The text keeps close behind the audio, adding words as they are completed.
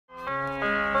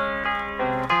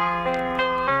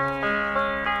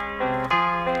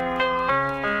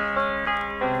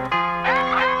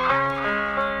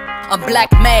I'm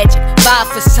black magic, 5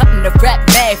 for something to rap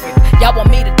maverick. Y'all want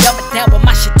me to dumb it down with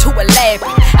my shit too elaborate.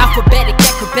 Alphabetic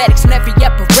acrobatics in every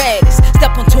apparatus.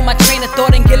 Step onto my train of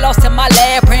thought and get lost in my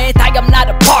labyrinth. I am not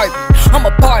a Barbie, I'm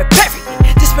a barbarian.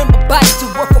 Dismember bodies to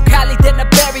work for Cali, then I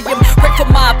bury them. Pray for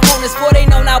my opponents, for they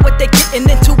know not what they getting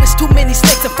into. It's too many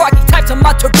snakes and froggy types on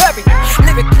my terrarium.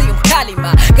 Lyrically, I'm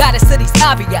Kalima, goddess of these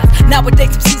obvious.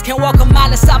 Nowadays, MCs can't walk a mile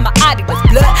inside my audience.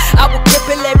 Blood, I will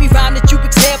cripple every rhyme that you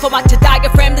exhale. For my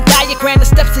diaphragm, the diagram, the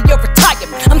steps to your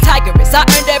retirement. I'm tigerish, I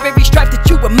earned every stripe that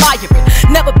you admiring.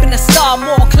 Never been a star,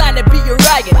 more inclined to be a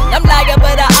riot. I'm liar,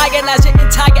 but I ionize your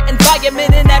entire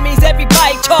environment, and that means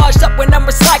everybody charged up when I'm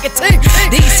recycling.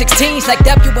 These 16s like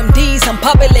WMDs, I'm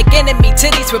public enemy to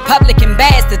these Republican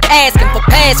bastards, asking for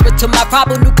password to my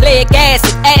ribonucleic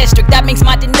acid asterisk. That means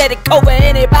my genetic code for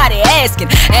anybody asking.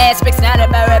 Aspects not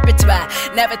in my repertoire,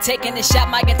 never taking a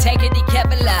shot, my integrity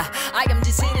Kevlar. I am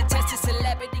just here to test the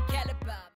celebrity.